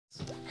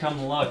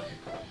come look.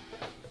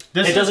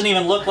 It doesn't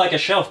even look like a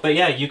shelf, but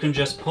yeah, you can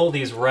just pull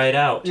these right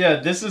out. Yeah,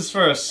 this is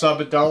for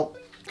sub-adult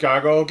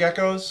gargoyle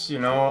geckos, you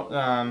know,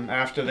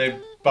 after they're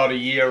about a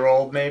year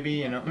old maybe,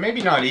 you know.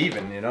 Maybe not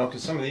even, you know,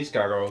 because some of these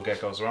gargoyle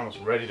geckos are almost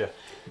ready to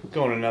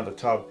go in another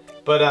tub.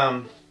 But,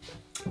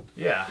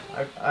 yeah,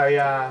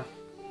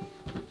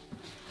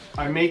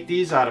 I make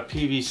these out of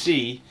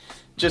PVC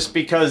just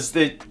because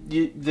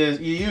you're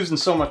using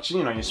so much,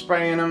 you know, you're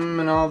spraying them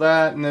and all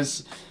that, and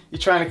you're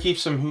trying to keep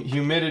some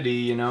humidity,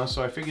 you know,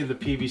 so I figured the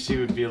PVC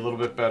would be a little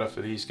bit better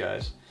for these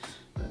guys.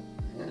 But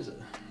there's a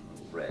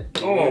red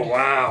dude. Oh,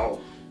 wow.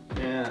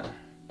 Yeah.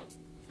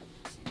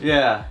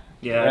 Yeah.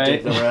 Yeah, right? I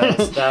dig the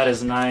reds. That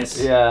is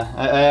nice. Yeah,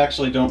 I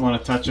actually don't want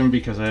to touch them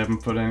because I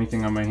haven't put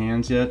anything on my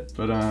hands yet,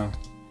 but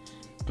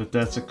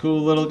that's a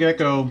cool little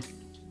gecko.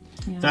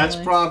 Yeah, That's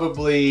really.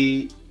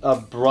 Probably a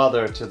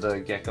brother to the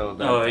gecko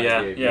that I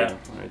gave you yeah.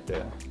 right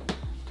there.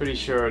 Pretty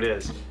sure it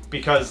is.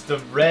 Because the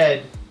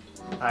red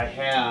I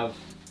have,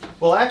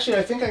 well actually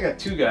I think I got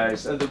two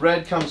guys. The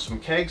red comes from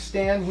Keg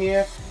Stand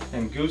here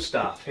and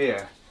Gustav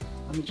here.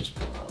 Let me just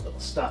pull out a little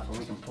stuff and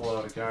we can pull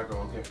out a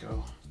gargoyle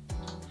gecko.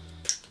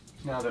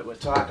 Now that we're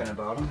talking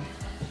about them.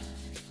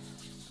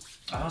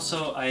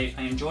 Also, I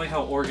enjoy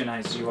how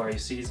organized you are. You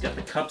see, he's got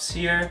the cups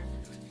here.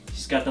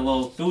 He's got the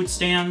little food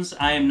stands.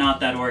 I am not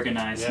that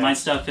organized. Yeah. My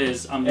stuff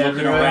is, I'm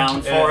looking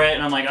around for it,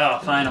 and I'm like, oh,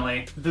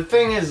 finally. The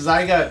thing is,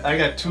 I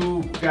got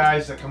two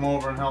guys that come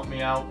over and help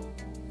me out,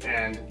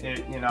 and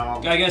you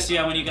know. I guess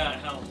yeah, when you got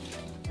help.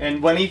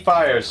 And when he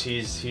fires,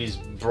 he's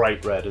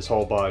bright red, his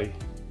whole body.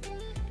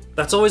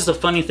 That's always the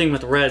funny thing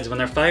with reds. When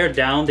they're fired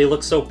down, they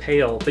look so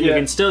pale, but you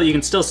can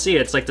still see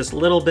it. It's like this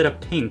little bit of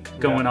pink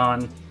going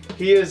on.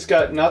 He has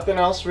got nothing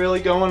else really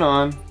going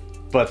on.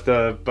 But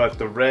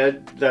the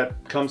red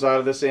that comes out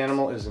of this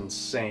animal is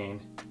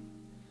insane.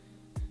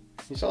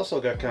 He's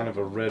also got kind of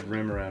a red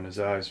rim around his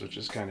eyes, which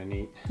is kind of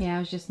neat. Yeah, I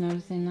was just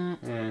noticing that.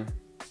 Yeah.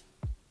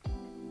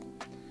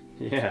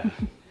 Yeah.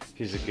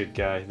 He's a good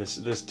guy.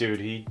 This dude,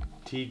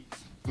 he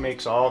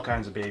makes all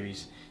kinds of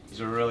babies.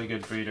 He's a really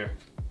good breeder.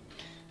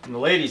 And the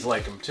ladies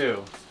like him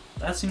too.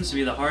 That seems to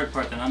be the hard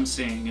part that I'm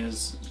seeing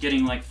is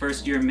getting like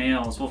first year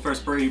males, well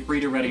first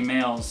breeder ready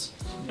males.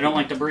 They don't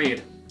like to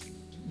breed.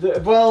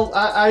 Well,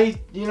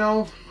 you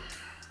know,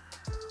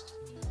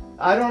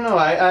 I don't know.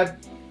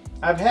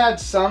 I've had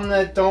some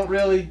that don't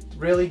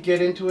really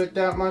get into it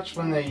that much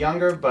when they're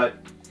younger,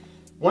 but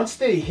once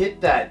they hit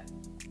that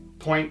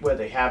point where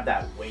they have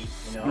that weight,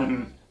 you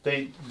know,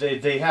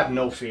 they have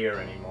no fear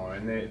anymore,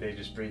 and they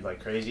just breed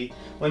like crazy.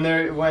 When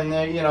they're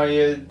you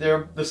know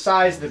they're the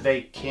size that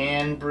they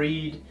can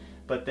breed,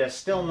 but they're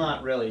still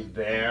not really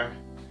there.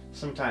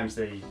 Sometimes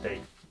they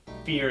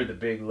fear the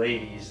big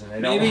ladies and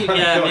they don't want to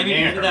go maybe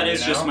near that them,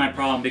 is you just know? my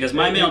problem because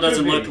my male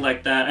doesn't look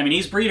like that. I mean,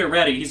 he's breeder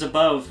ready. He's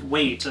above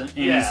weight, and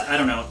he's, I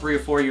don't know, 3 or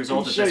 4 years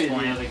old at this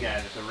point. The other guy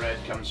that the red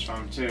comes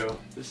from too.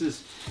 This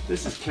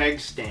is Keg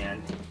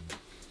Stand.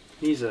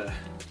 He's a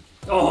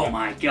oh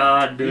my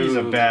god, dude! He's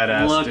a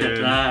badass Look dude.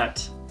 at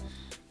that.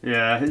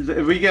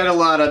 Yeah, we get a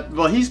lot of.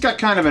 Well, he's got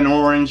kind of an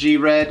orangey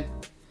red.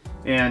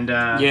 And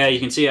yeah, you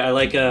can see it. I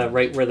like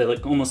right where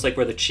the almost like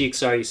where the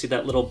cheeks are. You see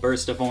that little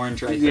burst of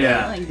orange right there.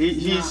 Yeah,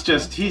 he's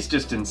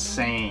just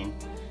insane,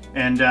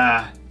 and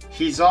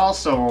he's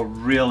also a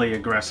really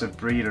aggressive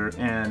breeder.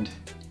 And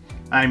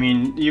I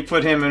mean, you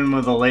put him in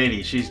with a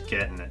lady, she's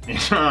getting it. You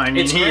know, I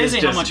mean, it's crazy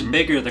how much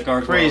bigger the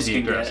gargoyles can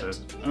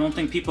aggressive. get. I don't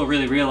think people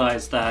really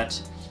realize that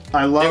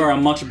they love. were a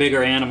much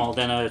bigger animal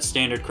than a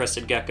standard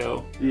crested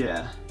gecko.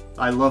 Yeah,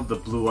 I love the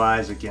blue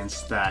eyes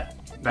against that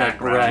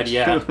background. Red,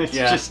 yeah, it's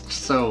just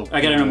so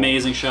I got an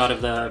amazing shot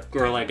of the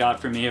girl I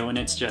got from you, and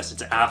it's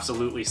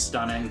absolutely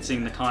stunning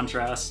seeing the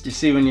contrast. You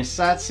see, when you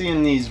start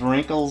seeing these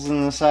wrinkles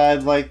in the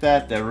side like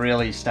that, they're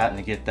really starting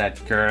to get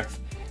that girth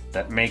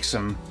that makes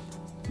them,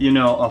 you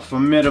know, a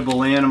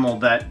formidable animal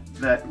that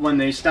when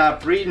they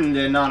stop breeding,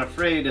 they're not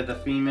afraid of the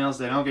females.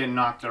 They don't get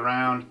knocked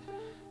around,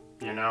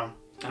 you know.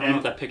 I don't know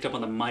if that picked up on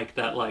the mic,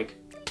 that like...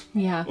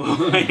 Yeah.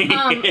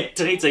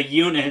 It's a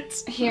unit.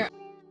 Here.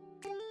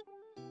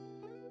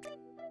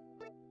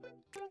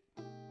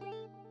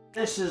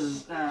 This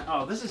is,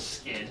 this is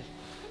Skid.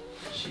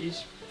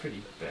 She's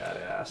pretty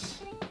badass.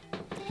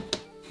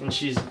 And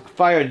she's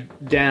fired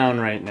down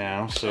right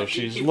now, so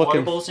she's keep looking...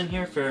 water bowls in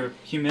here for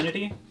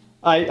humidity?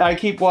 I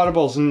keep water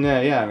bowls in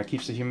there, yeah, and it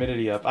keeps the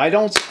humidity up. I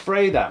don't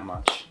spray that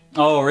much.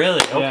 Oh,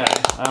 really? Okay. Yeah,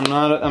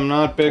 I'm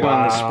not big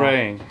on the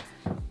spraying.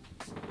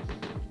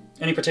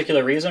 Any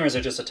particular reason, or is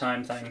it just a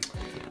time thing?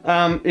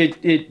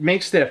 It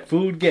makes their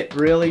food get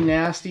really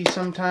nasty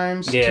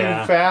sometimes too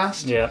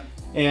fast. Yeah.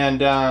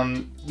 And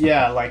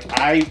yeah, like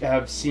I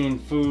have seen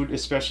food,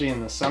 especially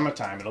in the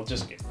summertime, it'll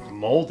just get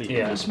moldy from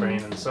just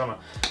spraying in the summer.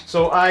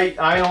 So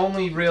I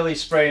only really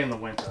spray in the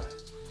winter,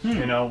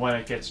 you know, when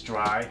it gets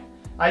dry.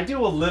 I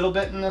do a little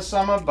bit in the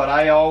summer, but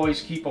I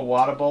always keep a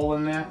water bowl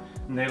in there,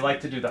 and they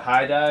like to do the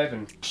high dive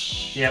and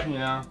you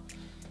know,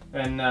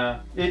 and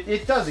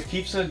it does. It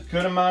keeps a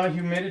good amount of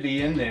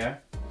humidity in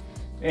there,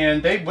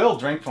 and they will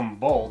drink from a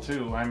bowl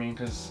too. I mean,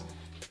 because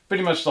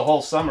pretty much the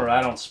whole summer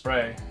I don't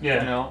spray. Yeah.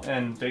 You know,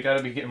 and they got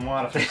to be getting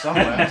water from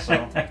somewhere,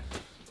 so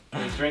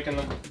they're drinking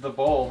the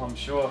bowl, I'm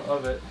sure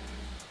of it.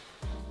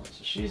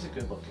 So she's a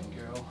good-looking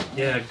girl.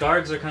 Yeah,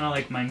 gargs are kind of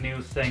like my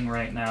new thing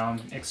right now.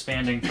 I'm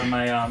expanding from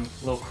my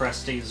little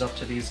cresties up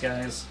to these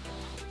guys.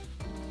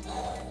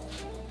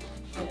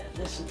 Yeah,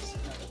 this is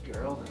another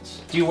girl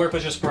that's... Do you work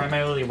with just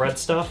primarily red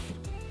stuff?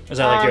 Is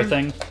that like your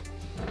thing?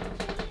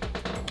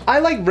 I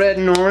like red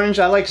and orange.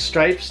 I like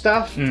striped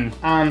stuff.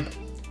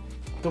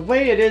 The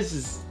way it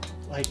is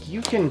like you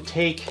can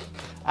take.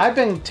 I've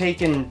been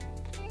taking.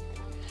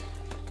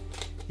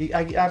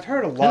 I've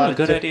heard a lot. That's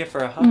a good idea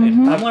for a hide.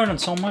 I'm learning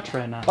so much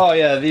right now. Oh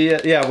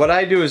yeah, What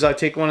I do is I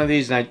take one of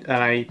these and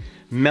I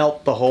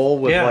melt the hole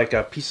with like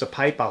a piece of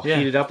pipe. I'll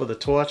heat it up with a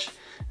torch,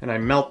 and I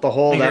melt the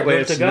hole. That way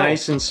it's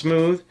nice and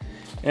smooth,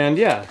 and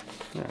yeah,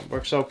 it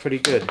works out pretty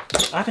good.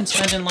 I've been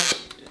spending like,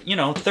 you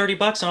know,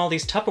 $30 on all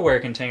these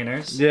Tupperware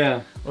containers.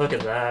 Yeah. Look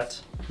at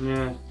that.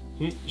 Yeah.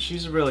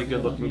 She's a really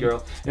good looking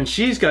girl. And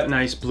she's got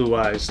nice blue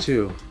eyes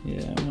too.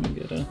 Yeah, I'm gonna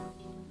get a...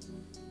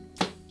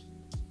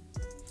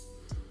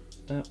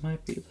 That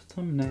might be the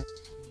thumbnail.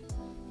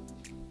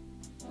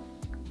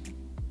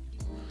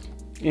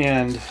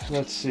 And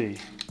let's see.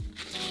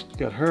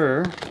 Got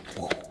her.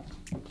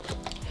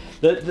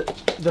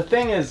 The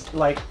thing is,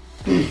 like,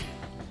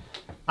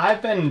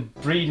 I've been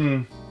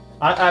breeding...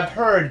 I've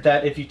heard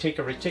that if you take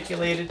a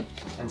reticulated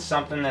and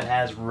something that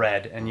has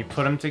red and you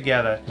put them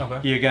together,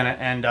 you're gonna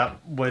end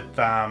up with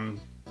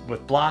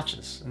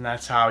blotches, and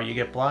that's how you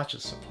get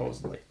blotches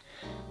supposedly.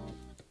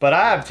 But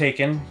I've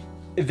taken,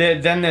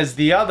 then there's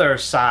the other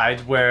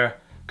side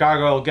where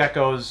gargoyle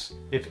geckos,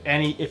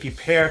 if you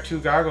pair two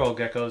gargoyle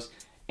geckos,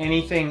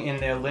 anything in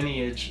their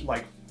lineage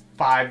like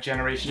 5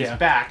 generations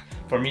back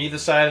from either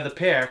side of the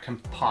pair can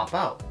pop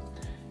out,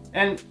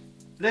 and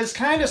there's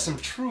kind of some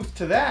truth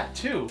to that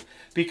too.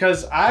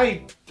 Because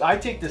I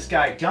take this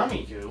guy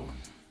Gummy Goo,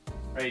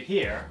 right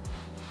here.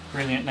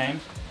 Brilliant name.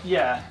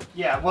 Yeah.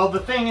 Well, the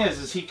thing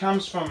is he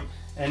comes from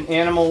an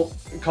animal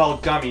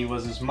called Gummy,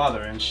 was his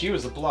mother, and she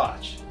was a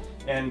blotch.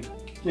 And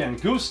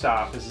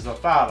Gustav is his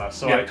father,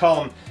 so I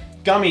call him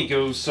Gummy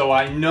Goo, so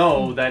I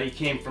know that he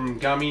came from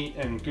Gummy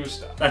and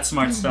Gustav. That's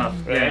smart stuff,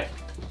 right?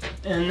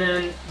 And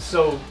then,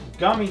 so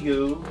Gummy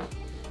Goo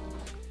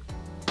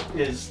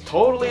is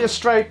totally a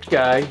striped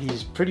guy.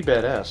 He's pretty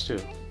badass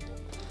too.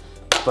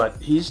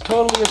 But he's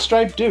totally a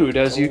striped dude,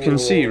 as you can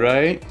see,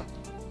 right?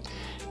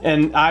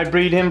 And I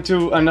breed him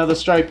to another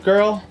striped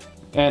girl,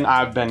 and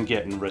I've been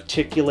getting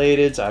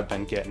reticulateds, I've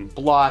been getting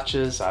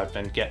blotches, I've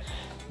been getting...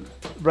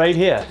 Right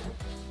here.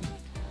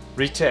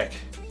 Retic.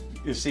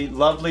 You see,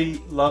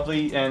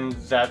 Lovely, and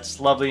that's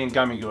Lovely and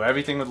Gummy Goo.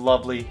 Everything with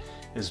Lovely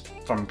is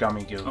from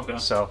Gummy Goo. Okay.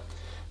 So,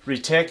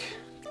 Retic,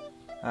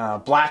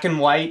 black and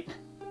white,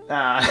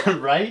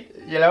 right?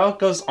 You know, it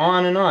goes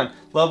on and on.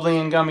 Lovely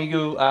and Gummy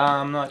Goo.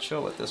 I'm not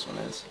sure what this one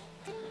is.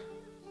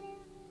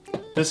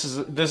 This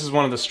is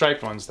one of the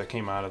striped ones that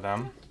came out of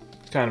them.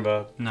 It's kind of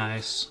a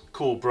nice,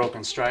 cool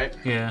broken stripe.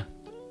 Yeah.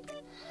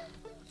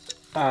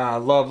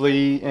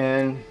 Lovely,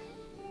 and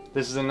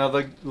this is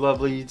another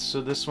Lovely.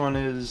 So this one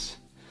is,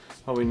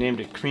 oh, we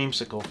named it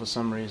Creamsicle for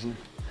some reason.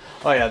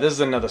 Oh yeah, this is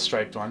another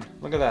striped one.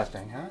 Look at that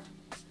thing, huh?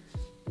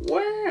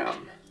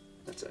 Wham!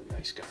 That's a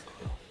nice guy.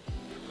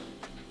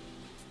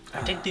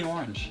 I think the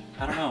orange.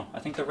 I don't know. I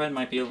think the red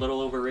might be a little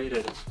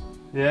overrated.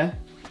 Yeah,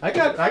 I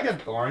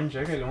got orange.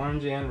 I got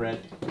orange and red.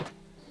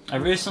 I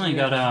recently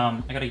got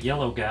I got a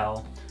yellow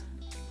gal.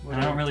 And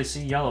I don't really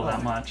see yellow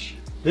that much.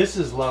 This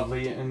is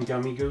Lovely and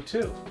Gummy Goo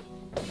too.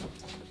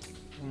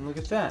 And look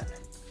at that.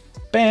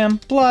 Bam,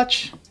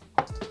 blotch.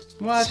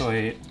 What?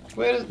 Sweet.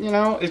 Well, you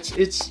know,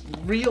 it's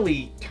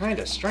really kind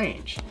of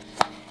strange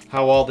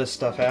how all this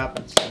stuff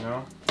happens. You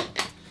know.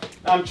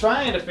 I'm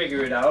trying to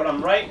figure it out.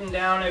 I'm writing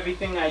down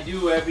everything I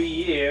do every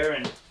year,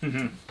 and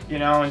you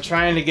know, and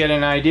trying to get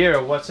an idea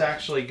of what's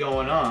actually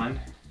going on.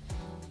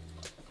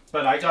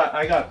 But I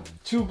got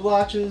 2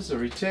 blotches, a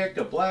retic,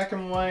 a black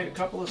and white, a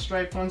couple of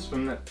striped ones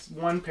from that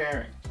one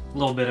pairing. A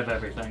little bit of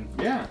everything.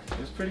 Yeah, it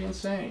was pretty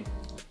insane.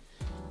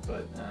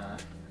 But I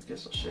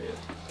guess I'll show you.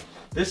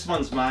 This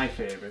one's my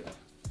favorite.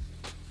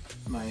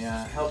 My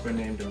helper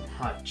named him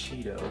Hot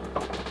Cheeto.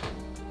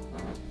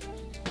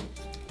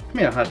 Come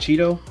here, Hot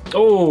Cheeto.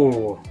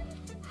 Oh!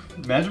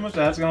 Imagine what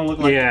that's gonna look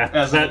like. Yeah,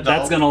 as an adult.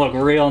 that's gonna look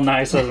real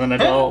nice as an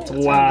adult.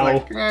 Wow.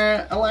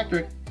 Like,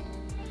 electric.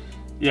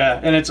 Yeah,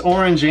 and it's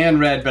orange and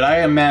red, but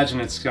I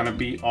imagine it's gonna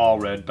be all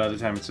red by the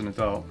time it's an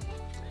adult.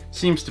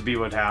 Seems to be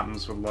what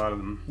happens with a lot of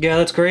them. Yeah,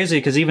 that's crazy,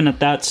 because even at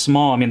that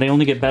small, I mean, they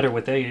only get better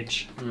with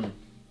age.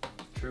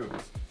 True.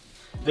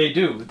 They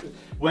do.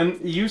 When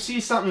you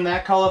see something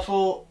that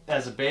colorful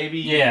as a baby,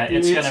 yeah,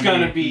 it's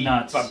gonna be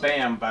nuts.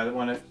 Bam by the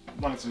when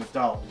it's an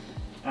adult.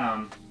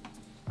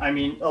 I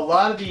mean, a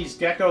lot of these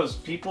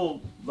geckos,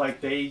 people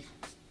like the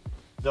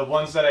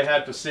ones that I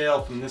had for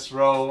sale from this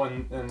row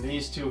and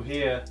these 2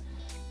 here,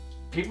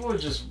 people were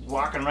just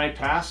walking right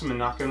past them and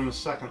not giving them a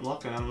second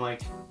look, and I'm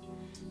like,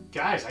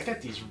 guys, I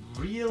got these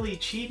really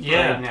cheap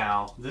right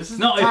now. This is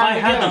no, if I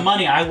had the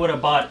money, I would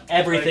have bought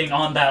everything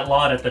on that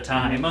lot at the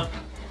time.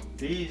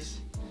 these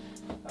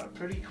are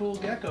pretty cool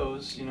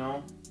geckos, you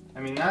know.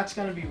 I mean, that's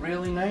gonna be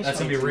really nice. That's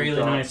gonna be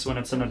really nice when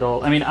it's an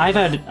adult. I mean, I've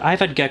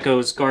had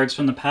geckos, gargs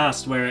from the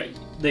past where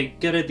they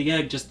get at the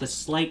egg just the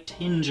slight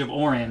tinge of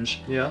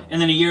orange. Yeah.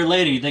 And then a year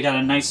later, they got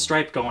a nice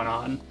stripe going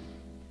on.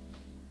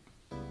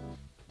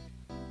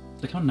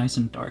 Look how nice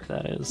and dark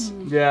that is.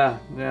 Yeah,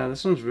 yeah,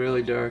 this one's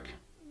really dark.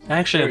 I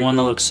actually have one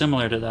that looks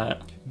similar to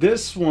that.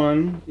 This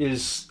one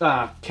is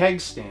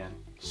keg stand.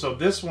 So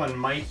this one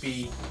might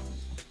be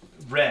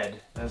red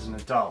as an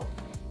adult.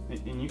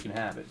 And you can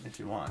have it if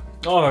you want.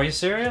 Oh, are you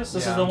serious?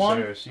 This is the one?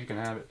 I'm serious. You can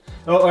have it.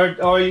 Oh,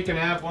 or you can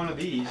have one of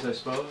these, I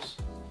suppose.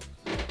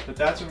 But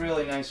that's a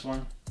really nice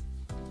one.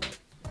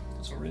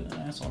 That's a really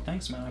nice one.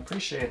 Thanks, man. I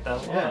appreciate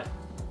that a lot. Yeah.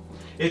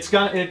 It's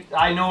gonna.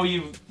 I know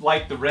you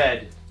like the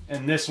red,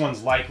 and this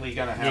one's likely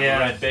gonna have a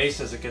red base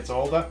as it gets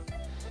older,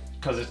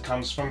 because it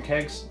comes from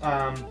kegs.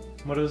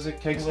 What is it?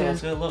 Keg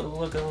stand? Let's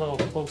look a little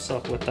close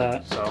up with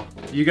that. So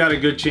you got a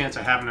good chance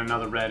of having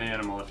another red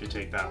animal if you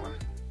take that one.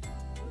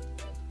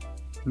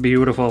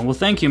 Beautiful. Well,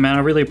 thank you, man. I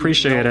really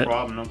appreciate it.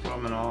 No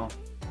problem at all.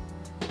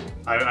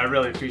 I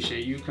really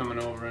appreciate you coming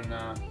over and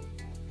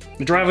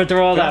driving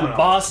through all that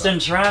Boston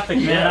traffic,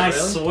 man. Yeah, I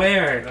really?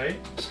 swear. Right?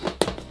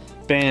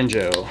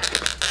 Banjo.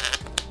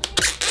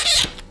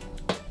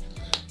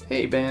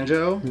 Hey,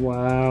 Banjo.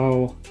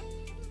 Wow.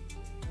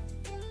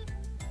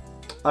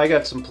 I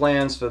got some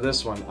plans for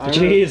this one.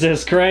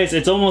 Jesus Christ!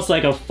 It's almost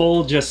like a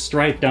full just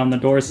stripe down the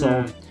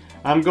dorsal.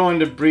 I'm going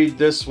to breed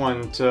this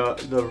one to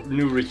the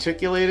new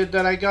reticulated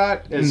that I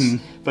got,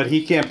 but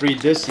he can't breed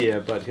this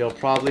year, but he'll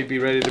probably be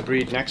ready to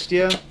breed next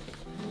year.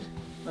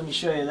 Let me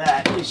show you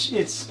that.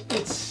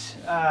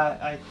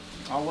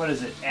 What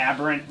is it,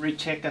 aberrant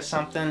retic or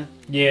something?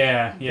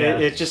 Yeah, yeah.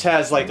 It just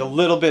has like a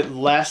little bit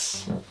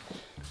less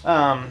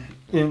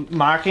in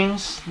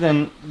markings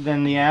than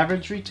the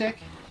average retic.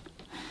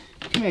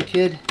 Come here,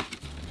 kid.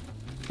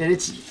 And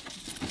it's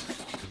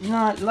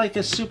not like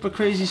a super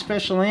crazy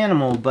special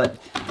animal, but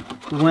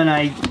when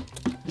I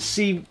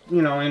see,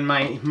 you know, in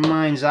my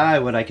mind's eye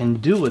what I can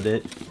do with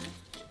it.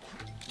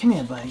 Come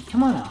here, buddy.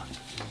 Come on out.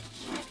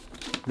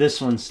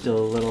 This one's still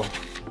a little,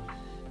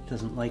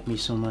 doesn't like me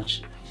so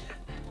much.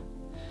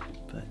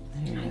 But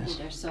there it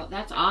is.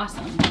 That's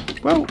awesome.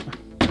 Well,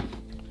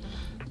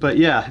 but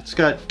yeah, it's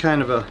got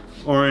kind of a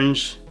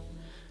orange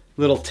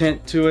little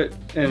tint to it,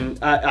 and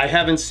I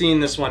haven't seen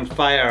this one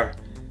fire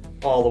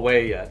all the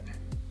way yet.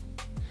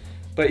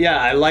 But yeah,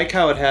 I like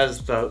how it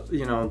has the,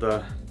 you know,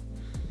 the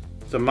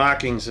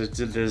markings.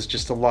 There's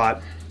just a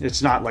lot.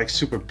 It's not like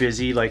super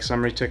busy like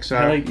some retics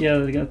are.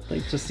 They got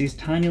like just these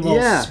tiny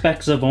little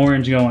specks of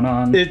orange going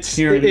on. If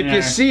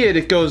you see it,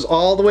 it goes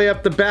all the way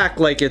up the back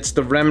like it's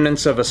the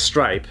remnants of a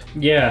stripe.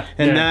 Yeah.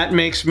 And that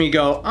makes me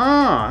go,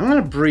 I'm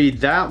gonna breed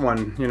that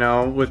one, you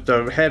know, with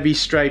the heavy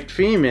striped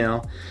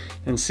female,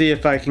 and see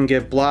if I can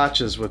get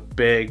blotches with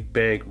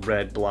big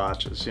red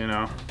blotches, you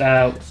know.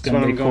 That's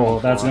gonna be cool.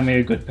 That's gonna be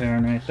a good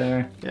pairing right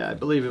there. Yeah, I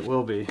believe it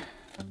will be.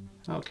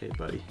 Okay,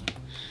 buddy.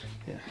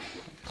 Yeah.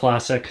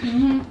 Classic.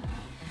 Mm-hmm.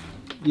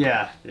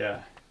 Yeah.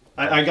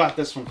 I got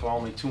this one for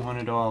only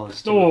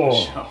 $200 too.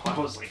 Oh. I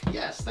was like,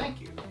 yes, thank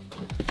you.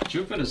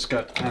 Jupiter's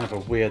got kind of a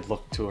weird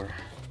look to her.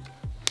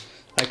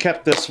 I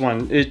kept this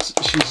one.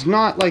 She's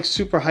not like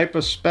super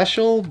hyper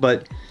special,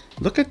 but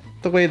look at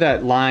the way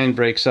that line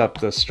breaks up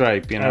the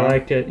stripe, you know? I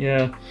like it,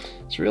 yeah.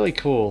 It's really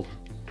cool.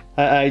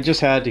 I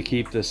just had to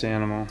keep this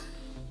animal.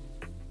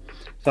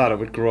 Thought it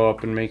would grow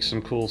up and make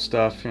some cool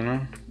stuff, you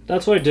know?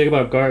 That's what I dig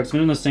about gargs. I'm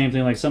doing the same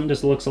thing, like something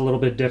just looks a little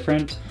bit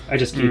different. I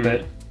just keep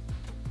it.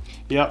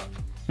 Yep.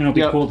 And it'll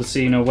be cool to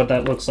see, you know, what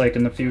that looks like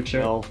in the future.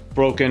 Well,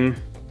 broken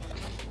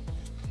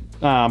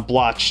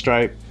blotch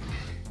stripe.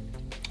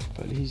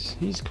 But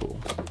he's cool.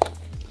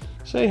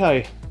 Say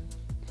hi.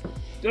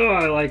 Oh,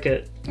 I like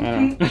it.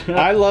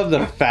 I love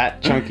the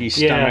fat, chunky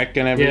stomach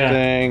and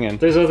everything. And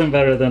there's nothing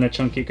better than a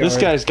chunky garg. This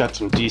guy's got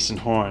some decent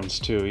horns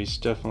too.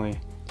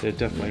 They're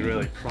definitely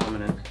really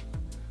prominent.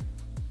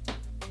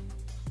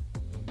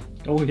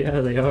 Oh yeah,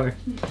 they are.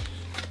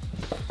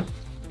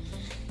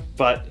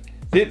 But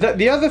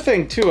the other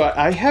thing too,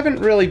 I haven't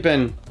really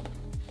been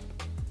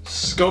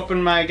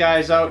scoping my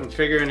guys out and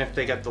figuring if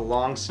they got the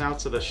long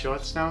snouts or the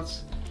short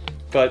snouts.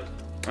 But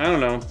I don't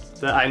know.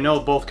 I know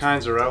both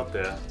kinds are out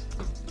there.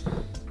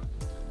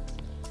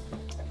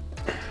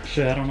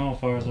 Shit, I don't know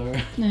if ours are.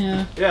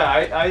 Yeah.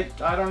 Yeah,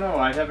 I don't know.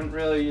 I haven't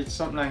really. It's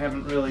something I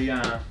haven't really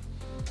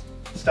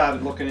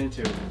started looking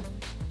into.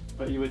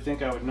 But you would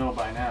think I would know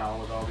by now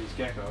with all these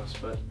geckos.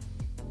 But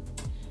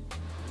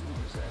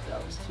where's that?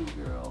 That was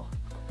T-girl.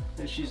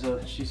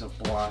 She's a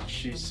blotch.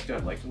 She's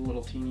got like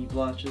little teeny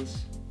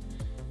blotches.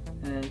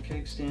 And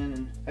keg stand.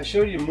 And I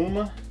showed you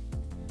Muma.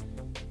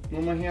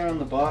 Muma here on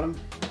the bottom.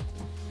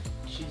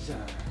 She's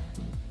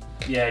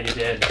Yeah, you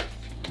did.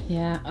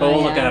 Yeah. But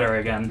we'll look at her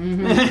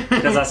again.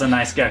 Because that's a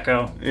nice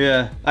gecko.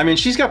 Yeah. I mean,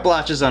 she's got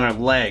blotches on her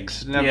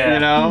legs. You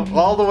know,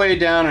 all the way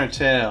down her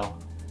tail.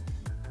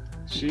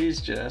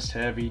 She's just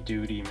heavy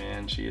duty,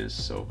 man. She is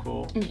so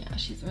cool. Yeah,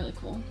 she's really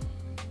cool.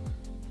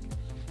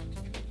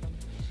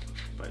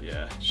 But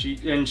yeah,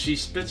 she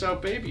spits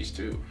out babies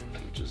too.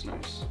 is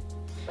nice.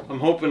 I'm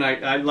hoping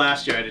I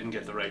last year I didn't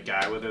get the right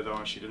guy with her though,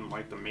 and she didn't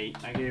like the mate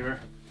I gave her.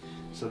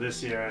 So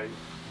this year I'm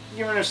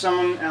giving her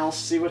someone else,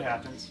 see what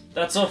happens.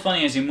 That's so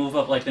funny as you move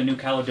up like the New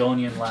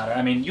Caledonian ladder.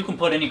 I mean, you can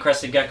put any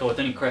crested gecko with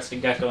any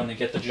crested gecko and they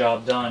get the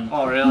job done.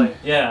 Oh, really?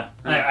 Yeah.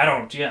 I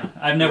don't, yeah.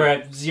 I've never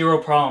had zero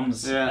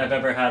problems I've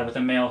ever had with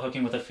a male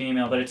hooking with a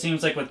female, but it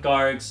seems like with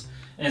gargs,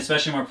 and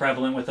especially more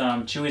prevalent with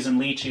chewies and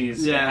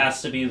leechies, it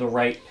has to be the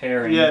right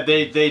pairing. Yeah,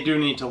 they do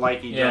need to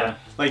like each other.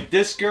 Like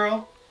this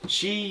girl,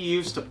 she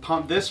used to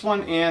pump this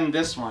one and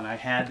this one. I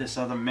had this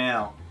other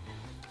male,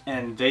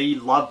 and they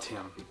loved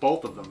him,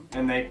 both of them,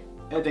 and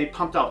they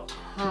pumped out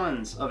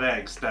tons of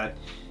eggs that,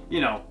 you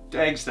know,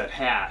 eggs that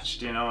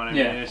hatched, you know what I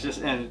mean? It's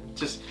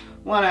just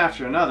one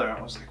after another. I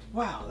was like,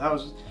 wow, that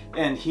was,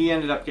 and he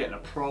ended up getting a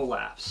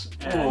prolapse.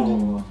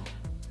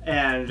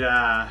 And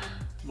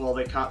well,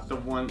 they cut the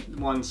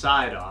one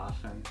side off,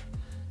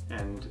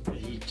 and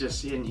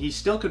he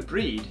still could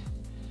breed,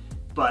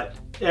 but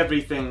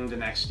everything the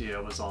next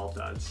year was all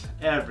duds.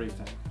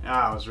 Everything.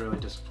 I was really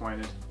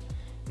disappointed.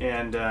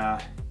 And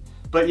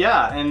but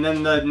yeah, and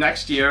then the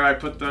next year I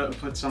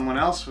put someone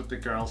else with the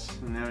girls,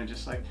 and they were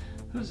just like,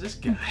 who's this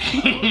guy?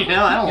 You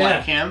know, I don't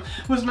like him.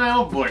 Who's my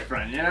old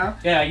boyfriend, you know?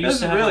 Yeah, I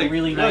used to have a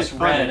really nice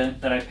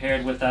red that I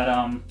paired with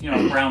that you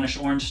know, brownish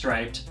orange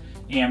striped.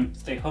 And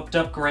they hooked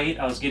up great.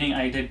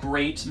 I did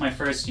great my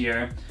first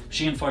year.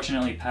 She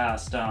unfortunately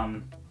passed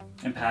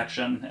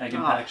impaction, egg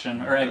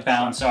impaction, or egg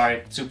bound,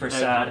 sorry. Super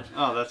sad.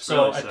 Oh, that's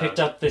so really sad. I picked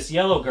up this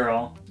yellow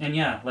girl, and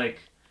yeah, like,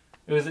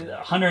 it was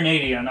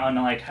 180 on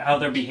like how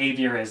their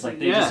behavior is. Like,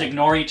 they just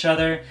ignore each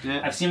other.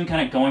 I've seen them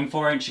kind of going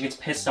for it, and she gets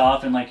pissed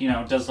off and, like, you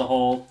know, does the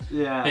whole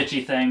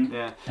bitchy thing.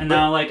 And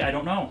now, like, I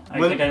don't know. I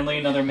think I need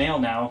another male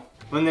now.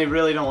 When they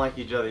really don't like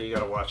each other, you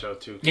gotta watch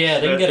out too. Yeah,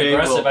 they can get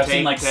aggressive. I've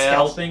seen like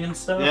scalping and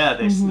stuff. Yeah,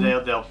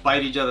 they'll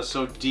bite each other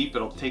so deep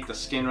it'll take the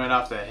skin right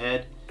off their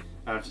head.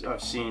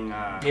 I've seen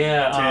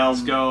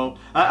tails go.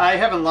 I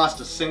haven't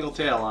lost a single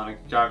tail on a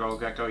gargoyle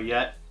gecko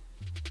yet,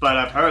 but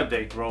I've heard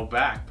they grow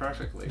back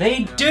perfectly.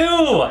 They do!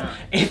 Yeah.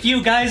 If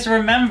you guys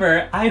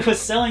remember, I was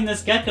selling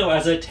this gecko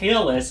as a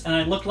tailless, and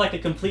I looked like a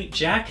complete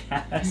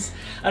jackass.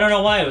 I don't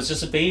know why, it was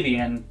just a baby,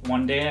 and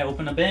one day I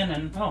opened a bin,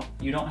 and oh,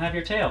 you don't have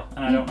your tail,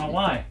 and I don't know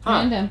why.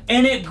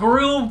 And it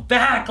grew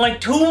back,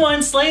 like 2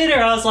 months later.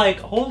 I was like,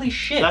 holy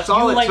shit. That's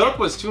all it took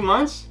was 2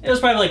 months? It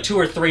was probably like 2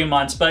 or 3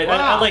 months, but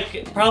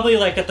probably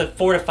like at the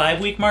 4 to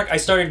 5 week mark, I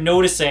started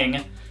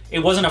noticing it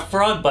wasn't a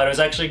frog butt, it was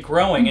actually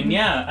growing, and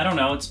yeah, I don't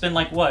know, it's been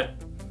like what?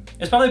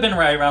 It's probably been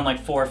right around like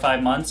 4 or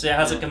 5 months. It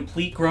has a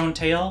complete grown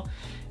tail.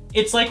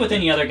 It's like with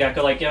any other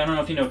gecko, like, I don't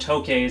know if you know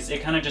tokays,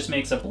 it kind of just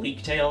makes a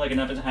bleak tail, like it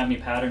doesn't have any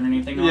pattern or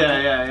anything on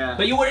it. Yeah.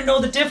 But you wouldn't know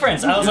the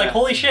difference. I was like,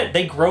 holy shit,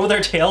 they grow their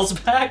tails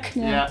back?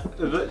 Yeah.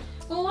 Well,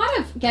 a lot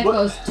of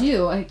geckos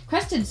do.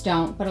 Cresteds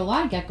don't, but a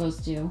lot of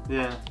geckos do.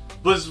 Yeah.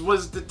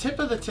 Was the tip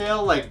of the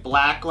tail like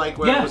black, like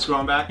where it was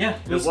growing back? Yeah,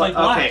 it was like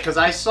black. Okay, because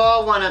I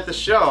saw one at the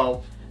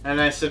show, and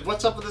I said,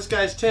 what's up with this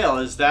guy's tail?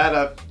 Is that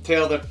a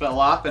tail that fell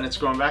off and it's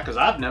growing back? Because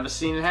I've never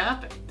seen it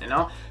happen, you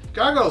know?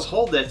 Gargoyles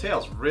hold their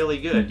tails really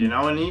good, you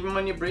know, and even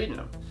when you're breeding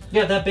them.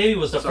 Yeah, that baby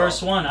was the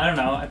first one. I don't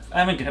know. I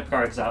haven't kept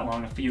gargs that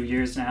long, a few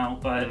years now,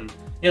 but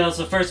yeah, that was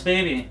the first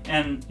baby.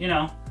 And, you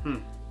know,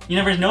 you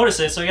never notice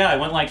it, so yeah, I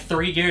went like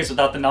 3 years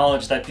without the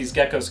knowledge that these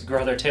geckos could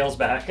grow their tails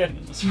back.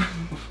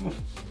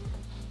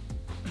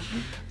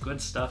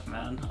 Good stuff,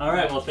 man. All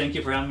right, well, thank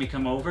you for having me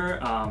come over.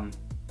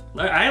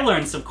 I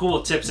learned some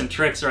cool tips and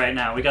tricks right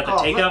now. We got the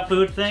takeout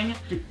food thing.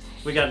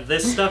 We got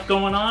this stuff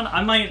going on.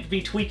 I might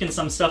be tweaking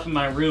some stuff in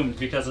my room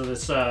because of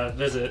this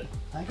visit.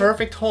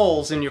 Perfect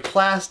holes in your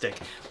plastic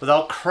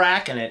without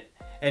cracking it.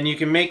 And you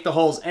can make the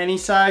holes any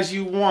size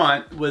you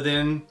want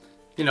within,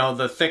 you know,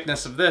 the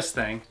thickness of this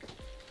thing.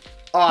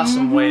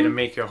 Awesome way to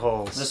make your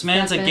holes. This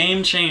man's a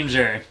game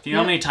changer. Do you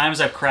know how many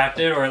times I've cracked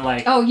it or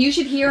like... Oh, you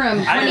should hear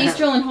him when he's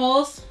drilling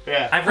holes.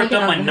 Yeah. I've ripped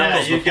up my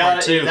knuckles before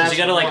too, because you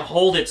gotta like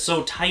hold it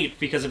so tight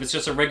because if it's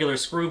just a regular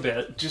screw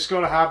bit. Just go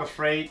to Harbor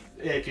Freight.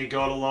 If you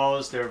go to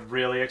Lowe's, they're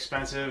really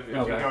expensive. If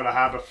you go to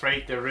Harbor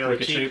Freight, they're really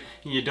cheap.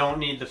 You don't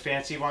need the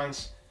fancy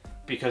ones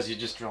because you're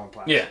just drilling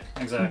plastic.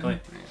 Yeah, exactly.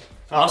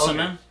 Awesome,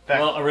 man.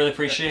 Well, I really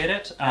appreciate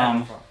it.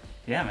 Yeah,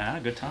 man, I had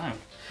a good time.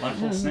 A lot of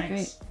cool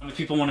snakes. If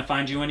people want to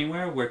find you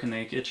anywhere, where can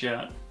they get you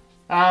at?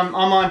 I'm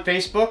on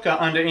Facebook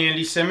under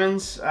Andy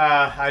Simmons.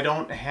 I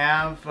don't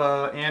have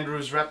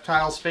Andrew's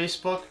Reptiles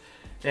Facebook,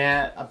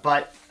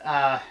 but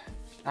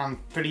I'm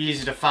pretty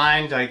easy to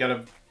find. I got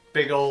a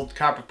big old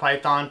copper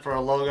python for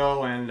a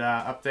logo and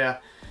up there.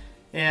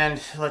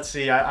 And let's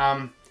see,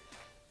 I'm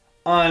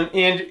on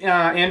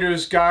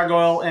Andrew's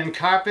Gargoyle and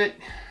Carpet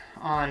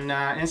on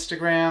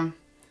Instagram.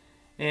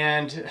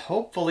 And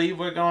hopefully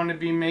we're going to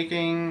be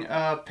making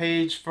a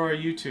page for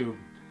YouTube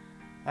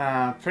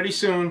pretty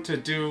soon to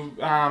do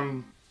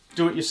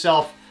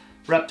do-it-yourself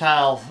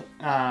reptile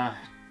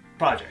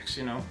projects,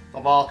 you know,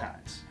 of all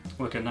kinds.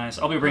 Wicked nice.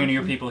 I'll be bringing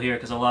your people here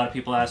because a lot of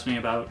people ask me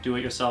about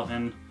do-it-yourself,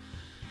 and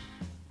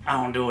I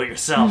don't do it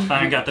yourself.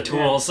 I ain't got the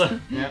tools.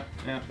 Yeah.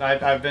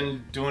 I've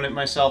been doing it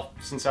myself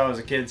since I was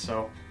a kid,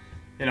 so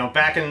you know,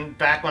 back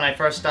when I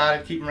first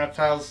started keeping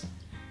reptiles,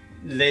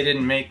 they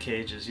didn't make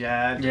cages.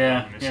 Yeah.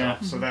 Yeah.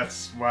 So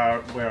that's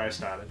where I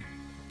started.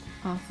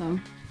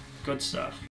 Awesome. Good stuff.